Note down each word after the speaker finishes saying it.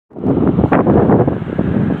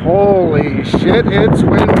Holy shit, it's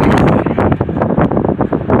windy. We're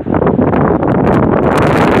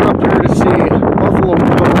up here to see Buffalo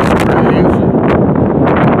Bill's grave.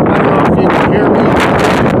 I don't know if you can hear me,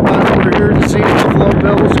 but we're here to see Buffalo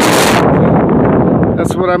Bill's grave.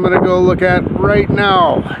 That's what I'm going to go look at right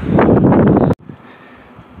now.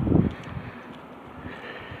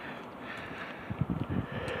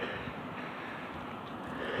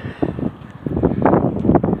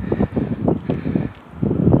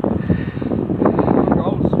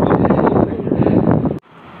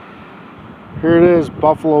 Here it is,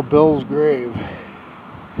 Buffalo Bill's grave.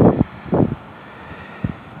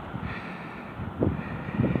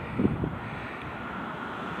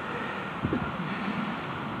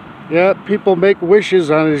 Yeah, people make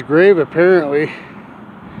wishes on his grave apparently.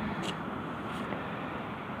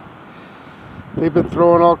 They've been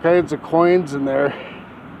throwing all kinds of coins in there,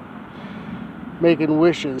 making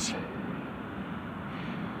wishes.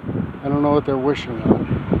 I don't know what they're wishing on.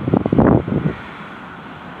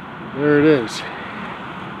 There it is. See,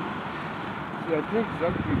 I think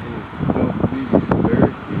some people don't believe he's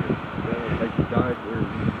buried here. They like he died where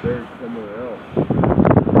he's buried somewhere else.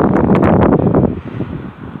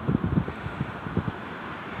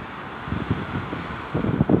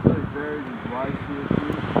 So he buried his wife here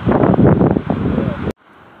too. Yeah.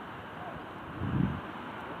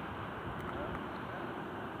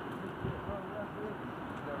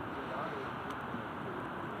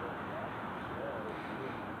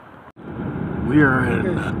 We are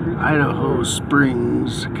in Idaho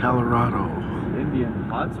Springs, Colorado. Indian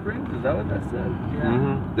Hot Springs? Is that what that said?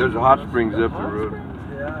 Yeah. There's a hot springs up the road.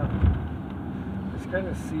 Yeah. It's kind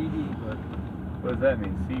of seedy, but what does that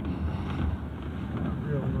mean, seedy? Not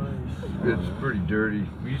real nice. It's pretty dirty.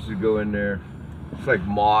 We used to go in there. It's like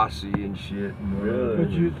mossy and shit. And Really?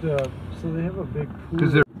 But you'd, so they have a big pool.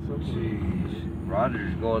 Because they're... Jeez.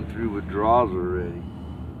 Roger's going through withdrawals already.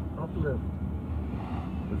 Uplift.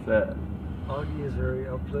 What's that? Augie is very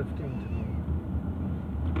uplifting to me.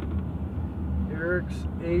 Eric's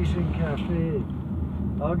Asian Cafe.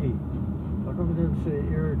 Augie, how come it didn't say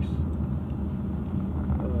Eric's?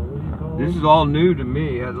 What do you call This it? is all new to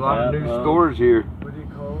me. Has a lot of new stores here. What do you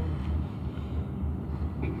call them?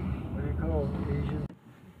 What do you call them? Asian?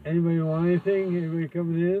 Anybody want anything? Anybody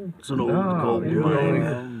coming in? It's an old gold you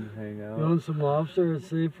mine. Hang out. You want some lobster at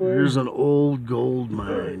Safeway? Here's an old gold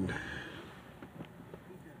mine.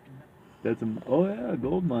 That's a, oh yeah, a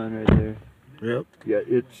gold mine right there. Yep. Yeah,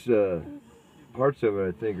 it's parts of it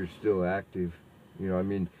I think are still active. You know, I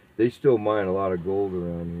mean, they still mine a lot of gold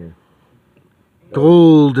around here.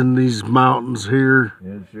 Gold in these mountains here.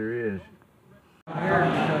 Yeah, it sure is.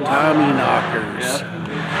 Tommy knockers.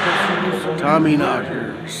 Tommy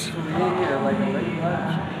knockers. Holy moly.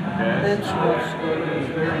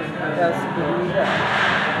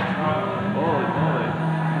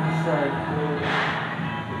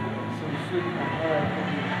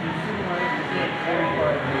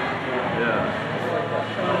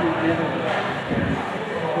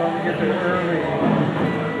 Trying to get there early.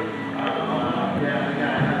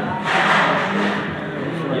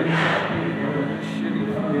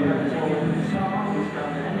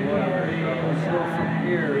 So from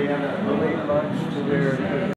here, late lunch to there.